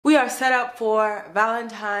set up for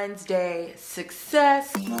Valentine's Day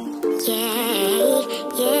success.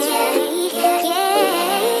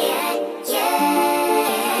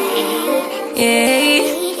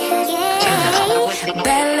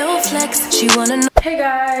 Bad little flex, she wanna know. Hey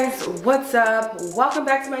guys, what's up? Welcome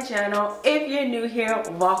back to my channel. If you're new here,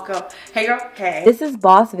 welcome. Hey girl, hey. This is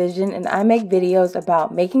Boss Vision and I make videos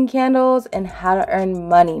about making candles and how to earn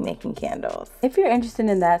money making candles. If you're interested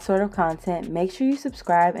in that sort of content, make sure you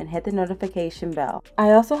subscribe and hit the notification bell.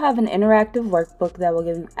 I also have an interactive workbook that will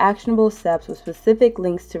give you actionable steps with specific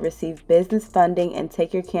links to receive business funding and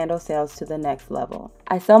take your candle sales to the next level.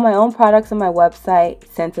 I sell my own products on my website,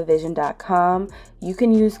 scentsofvision.com. You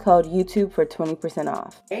can use code YouTube for 20%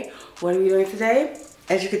 off. Okay, what are we doing today?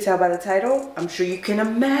 As you can tell by the title, I'm sure you can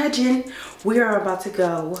imagine, we are about to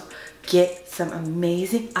go get some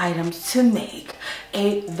amazing items to make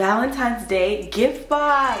a Valentine's Day gift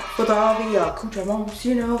box with all the accoutrements,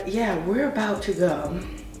 you know. Yeah, we're about to go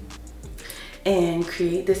and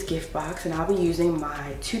create this gift box, and I'll be using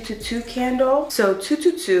my 222 candle. So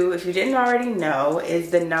 222, if you didn't already know,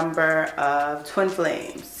 is the number of twin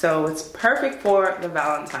flames. So it's perfect for the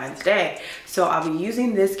Valentine's Day. So I'll be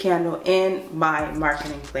using this candle in my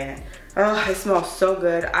marketing plan. Oh, it smells so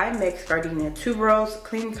good. I mixed gardenia tuberose,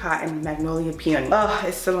 clean cotton, magnolia peony. Oh,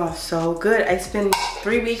 it smells so good. It's been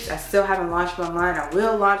 3 weeks. I still haven't launched them online. I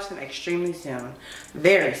will launch them extremely soon.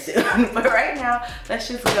 Very soon. But right now, let's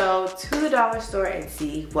just go to the dollar store and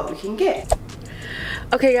see what we can get.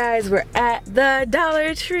 Okay guys, we're at the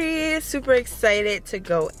Dollar Tree. Super excited to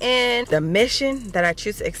go in. The mission that I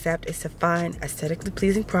choose to accept is to find aesthetically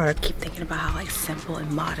pleasing product. I keep thinking about how like simple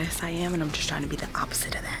and modest I am, and I'm just trying to be the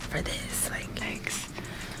opposite of that for this. Like, thanks.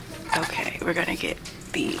 Okay, we're gonna get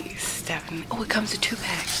these definitely. Oh, it comes in 2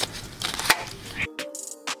 packs.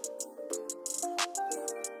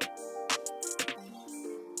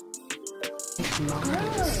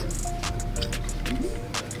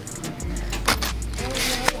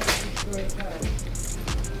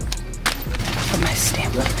 Put my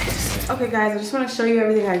stamp on this. Okay guys, I just want to show you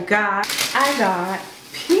everything I got. I got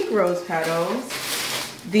pink rose petals,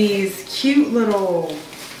 these cute little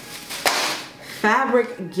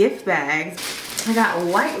fabric gift bags. I got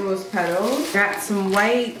white rose petals. Got some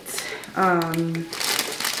white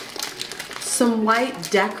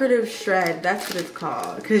decorative shred. That's what it's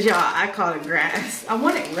called. Cause y'all, I call it grass. I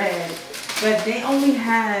want it red, but they only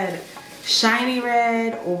had shiny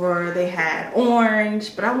red or they had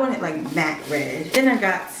orange, but I want it like matte red. Then I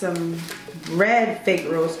got some red fake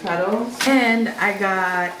rose petals, and I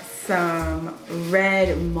got some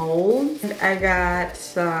red molds. And I got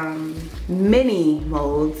some mini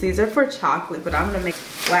molds. These are for chocolate, but I'm gonna make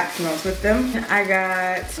wax melts with them. And I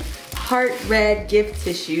got heart red gift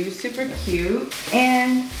tissue, super cute.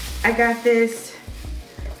 And I got this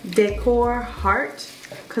decor heart,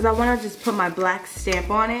 because I want to just put my black stamp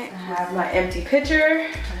on it. I have my empty pitcher.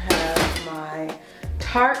 I have my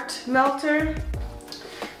tart melter.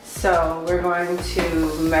 So we're going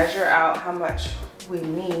to measure out how much we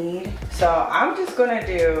need. So I'm just gonna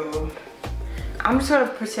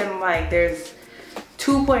pretend like there's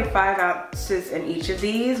 2.5 ounces in each of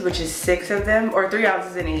these, which is 6 of them, or 3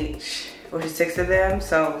 ounces in each, which is 6 of them.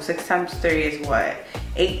 So 6 times 3 is what?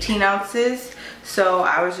 18 ounces. So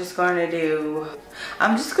I'm just gonna do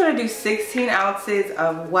 16 ounces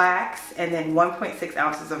of wax and then 1.6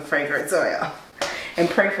 ounces of fragrance oil, and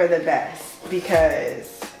pray for the best,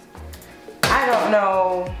 because I don't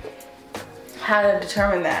know how to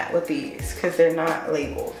determine that with these because they're not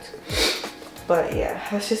labeled. But yeah,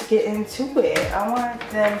 let's just get into it. I want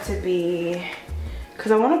them to be,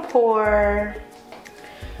 because I want to pour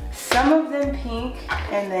some of them pink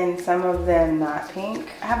and then some of them not pink.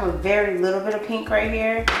 I have a very little bit of pink right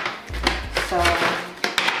here. So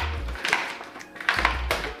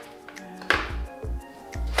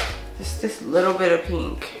just this little bit of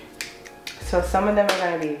pink. So some of them are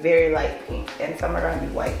gonna be very light pink and some are gonna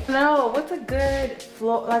be white. No, what's a good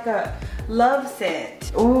like a love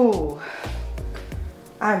scent? Ooh,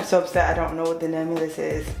 I'm so upset I don't know what the name of this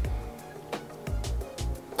is.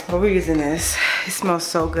 But we're using this. It smells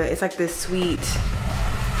so good. It's like this sweet,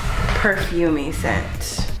 perfumey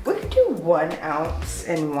scent. We could do 1 ounce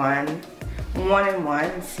and one and one,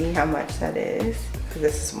 and see how much that is. Because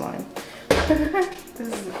this is 1. This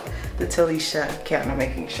is the Talisha candle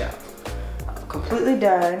making show. I'm completely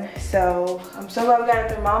done. So I'm so glad we got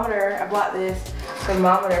a thermometer. I bought this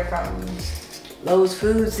thermometer from Lowe's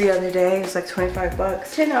Foods the other day. It was like 25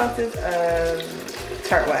 bucks. 10 ounces of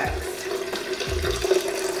tart wax.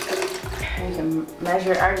 You can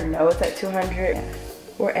measure, I already know it's at 200.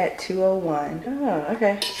 We're at 201. Oh,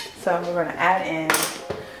 okay. So we're gonna add in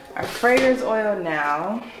our fragrance oil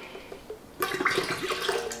now.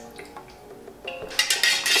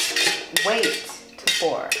 Wait to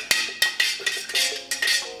pour.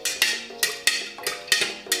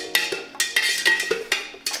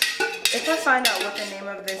 If I find out what the name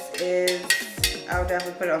of this is, I'll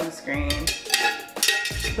definitely put it on the screen.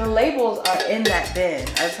 The labels are in that bin.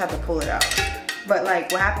 I just have to pull it out. But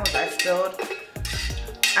like what happened was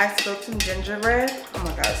I spilled some gingerbread. Oh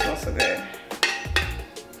my god, it smells so good.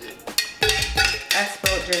 I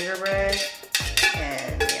spilled gingerbread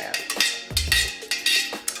and yeah.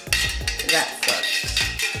 That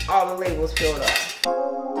sucks. All the labels peeled off.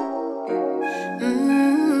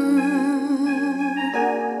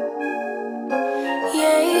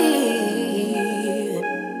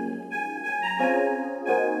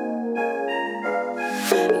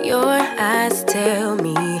 Your eyes tell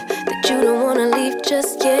me that you don't wanna leave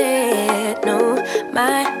just yet. No,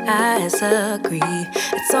 my eyes agree.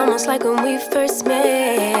 It's almost like when we first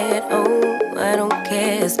met. Oh, I don't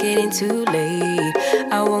care, it's getting too late.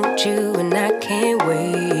 I want you and I can't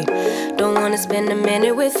wait. Don't wanna spend a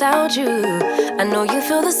minute without you. I know you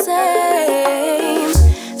feel the same.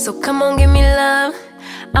 So come on, give me love.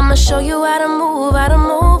 I'ma show you how to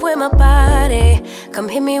move with my body. Come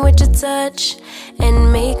hit me with your touch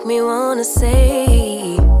and make me wanna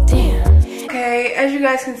say, damn. Okay, as you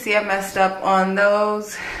guys can see, I messed up on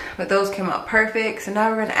those, but those came out perfect. So now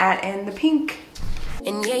we're gonna add in the pink.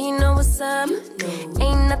 And yeah, you know what's up.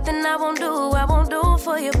 Ain't nothing I won't do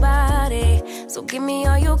for your body. So give me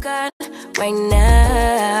all you got right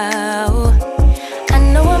now. I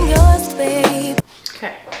know I'm yours, babe.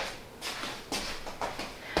 Okay.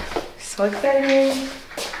 So excited,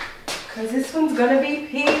 because this one's gonna be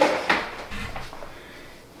pink.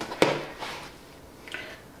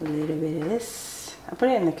 A little bit of this. I put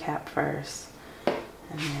it in the cap first,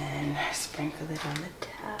 and then sprinkle it on the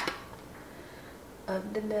top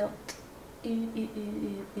of the melt.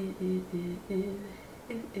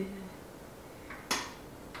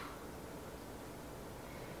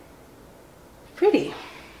 Pretty.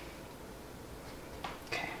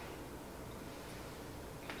 Okay.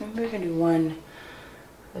 Maybe we can do one.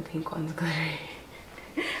 The pink one's glittery.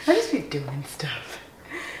 I just be doing stuff.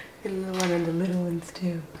 Get a little one of the little ones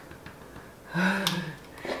too.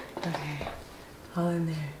 Okay, all in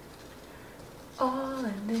there. All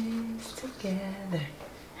in this together.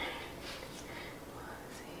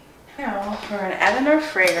 Now we're gonna add in our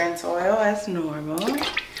fragrance oil as normal.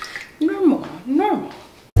 Normal.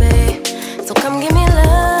 So come give me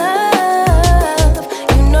love.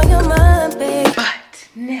 You know you're mine, babe. But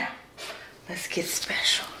now, let's get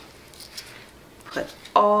special. Put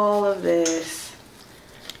all of this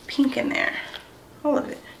pink in there. All of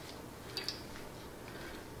it.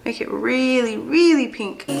 Make it really, really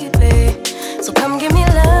pink. So come give me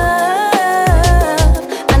love.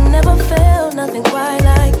 I never felt nothing quite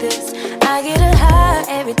like this. I get a high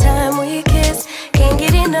every time we kiss. Can't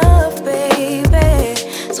get enough, baby.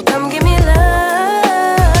 So come give me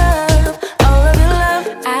love. All of your love,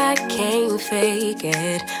 I can't fake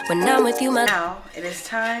it. When I'm with you, my now it is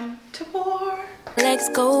time to pour. legs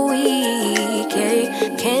go weak,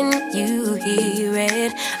 yeah. Can you hear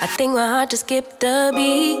it? I think my heart just skipped a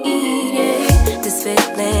beat, yeah. This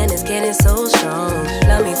feeling is getting so strong.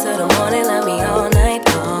 Love me till the morning, love me all night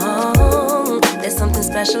long. There's something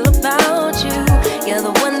special about you. You're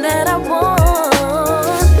the one that I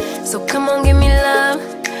want. So come on, give me love.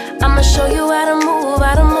 I'ma show you how to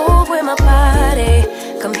move with my body.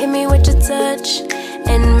 Come hit me with your touch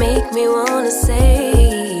and make me wanna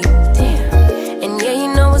say, damn. And yeah, you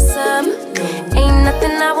know what's up. Ain't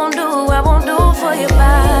nothing I won't do for your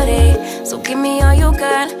body. So give me all you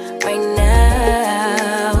got right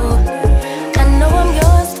now. I know I'm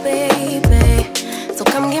yours, baby. So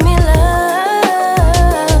come give me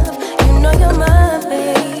love. You know you're mine,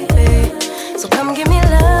 baby. So come give me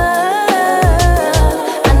love.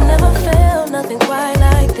 I never felt nothing quite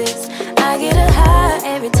like this. I get a high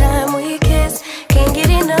every time we kiss. Can't get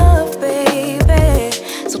enough, baby.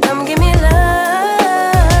 So come give me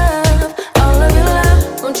love. All of your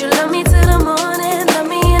love. Won't you love me till the morning? Love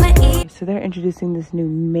me in the evening. So they're introducing this new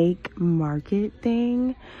make market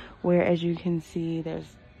thing where, as you can see,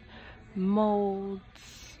 there's molds,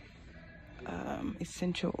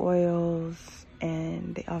 essential oils,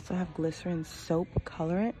 and they also have glycerin soap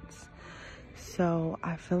colorants. So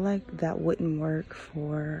I feel like that wouldn't work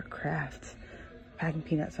for Kraft packing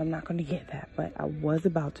peanuts, so I'm not going to get that, but I was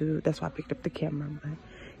about to. That's why I picked up the camera, but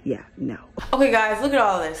yeah, no. Okay guys, look at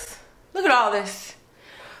all this. Look at all this.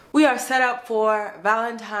 We are set up for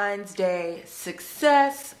Valentine's Day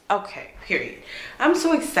success. Okay, period. I'm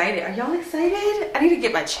so excited. Are y'all excited? I need to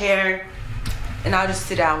get my chair and I'll just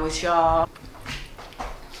sit down with y'all.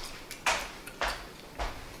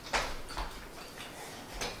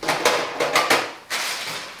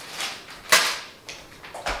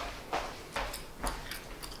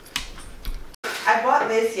 I bought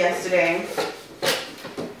this yesterday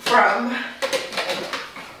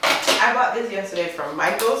from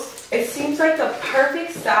Michael's. It seems like the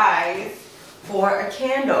perfect size for a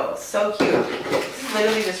candle. So cute. This is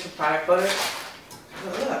literally just for product photos.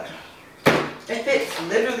 Look. It fits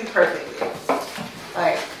literally perfectly.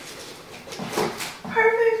 Like,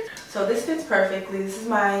 perfect. So this fits perfectly. This is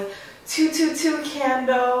my 222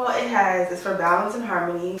 candle. It's for balance and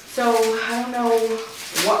harmony. So I don't know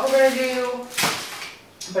what we're gonna do,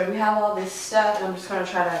 but we have all this stuff and I'm just gonna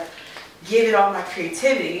try to give it all my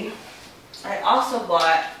creativity. I also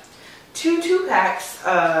bought two 2-packs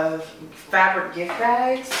of fabric gift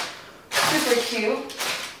bags. Super cute.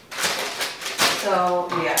 So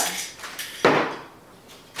yeah.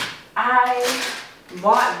 I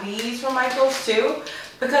bought these from Michael's too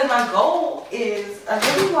because my goal is I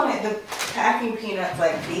really wanted the packing peanuts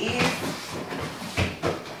like these.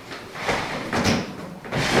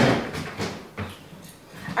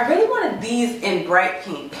 I really wanted these in bright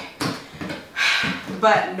pink,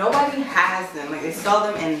 but nobody has them. Like, they sell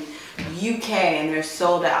them in UK and they're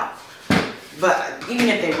sold out. But even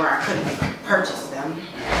if they were, I couldn't purchase them.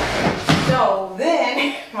 So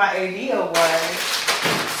then my idea was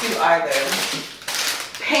to either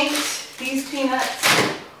paint these peanuts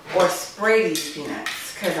or spray these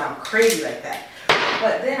peanuts because I'm crazy like that.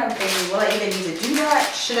 But then I'm thinking, will I even need to do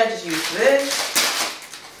that? Should I just use this?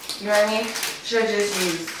 You know what I mean? Should I just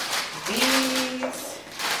use these?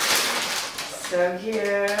 So cute.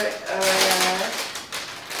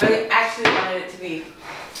 But I actually wanted it to be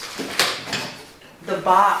the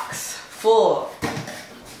box full.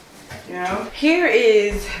 You know? Here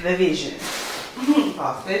is the vision.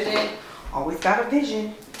 Boss vision. Always got a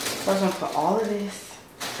vision. So I'm going to put all of this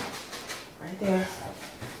right there.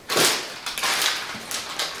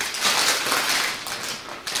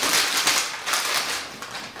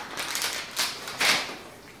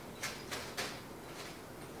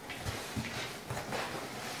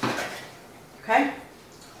 Okay,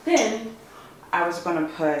 then I was gonna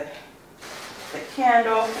put the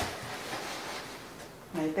candle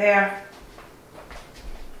right there.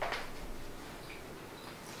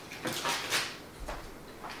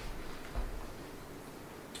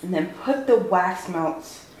 And then put the wax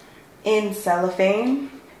melts in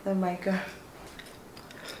cellophane. Oh my god.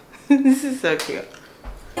 This is so cute.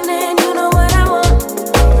 And then you know what I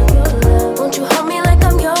want. Won't you hold me like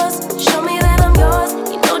I'm yours? Show me that I'm yours.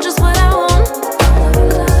 You know just what I want.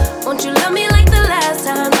 Won't you love me like the last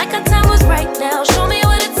time? Like our time was right now. Show me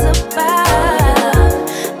what it's about.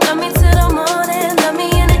 Love me till the morning. Love me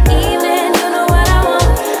in the evening. You know what I want.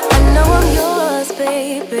 I know I'm yours,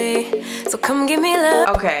 baby. So come give me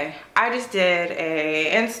love. Okay, I just did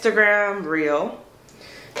a Instagram reel.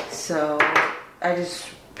 So I just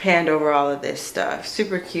panned over all of this stuff.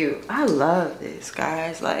 Super cute. I love this,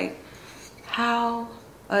 guys. Like, how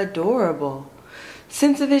adorable.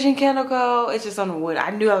 Scentsofvision candle go. It's just on the wood.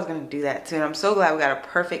 I knew I was gonna do that too, and I'm so glad we got a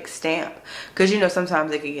perfect stamp, because you know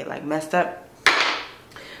sometimes they can get like messed up.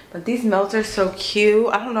 But these melts are so cute.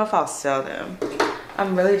 I don't know if I'll sell them.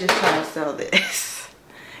 I'm really just trying to sell this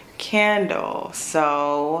candle.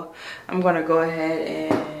 So I'm gonna go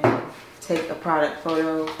ahead and take a product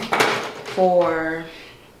photo for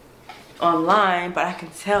online, but I can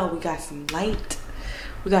tell we got some light.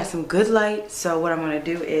 We got some good light. So what I'm gonna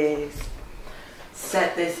do is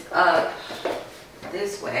set this up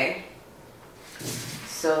this way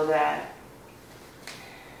so that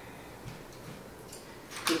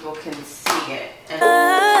people can see it.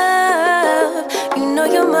 You know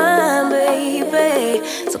you're mine, baby.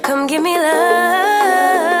 So come give me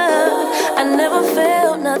love. I never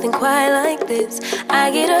felt nothing quite like this.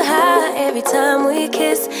 I get a high every time we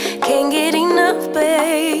kiss. Can't get enough,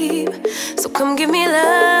 babe. So come give me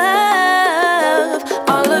love.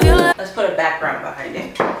 All of your love. Let's put a background behind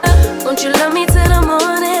it. Won't you love me till the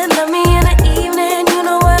morning? Love me in the evening. You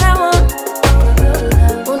know what I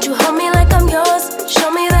want. Won't you hold me like I'm yours? Show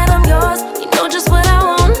me that I'm yours. You know just what I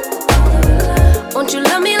want. Won't you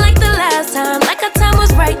love me like the last time? Like our time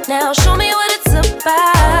was right now. Show me what it's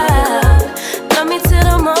about. Love me till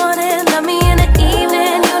the morning. Love me in the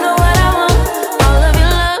evening. You know what I want. All of your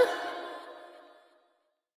love.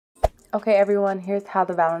 Okay everyone, here's how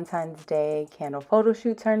the Valentine's Day candle photo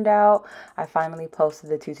shoot turned out. I finally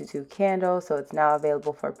posted the 222 candle, so it's now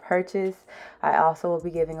available for purchase. I also will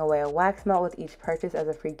be giving away a wax melt with each purchase as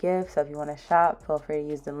a free gift, so if you want to shop, feel free to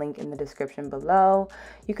use the link in the description below.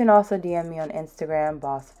 You can also DM me on Instagram,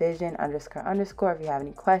 bossvision__ if you have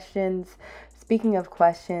any questions. Speaking of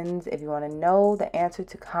questions, if you want to know the answer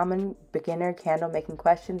to common beginner candle making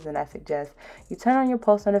questions, then I suggest you turn on your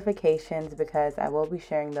post notifications because I will be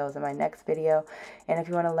sharing those in my next video. And if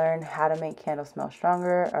you want to learn how to make candles smell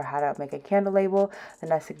stronger or how to make a candle label,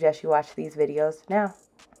 then I suggest you watch these videos now.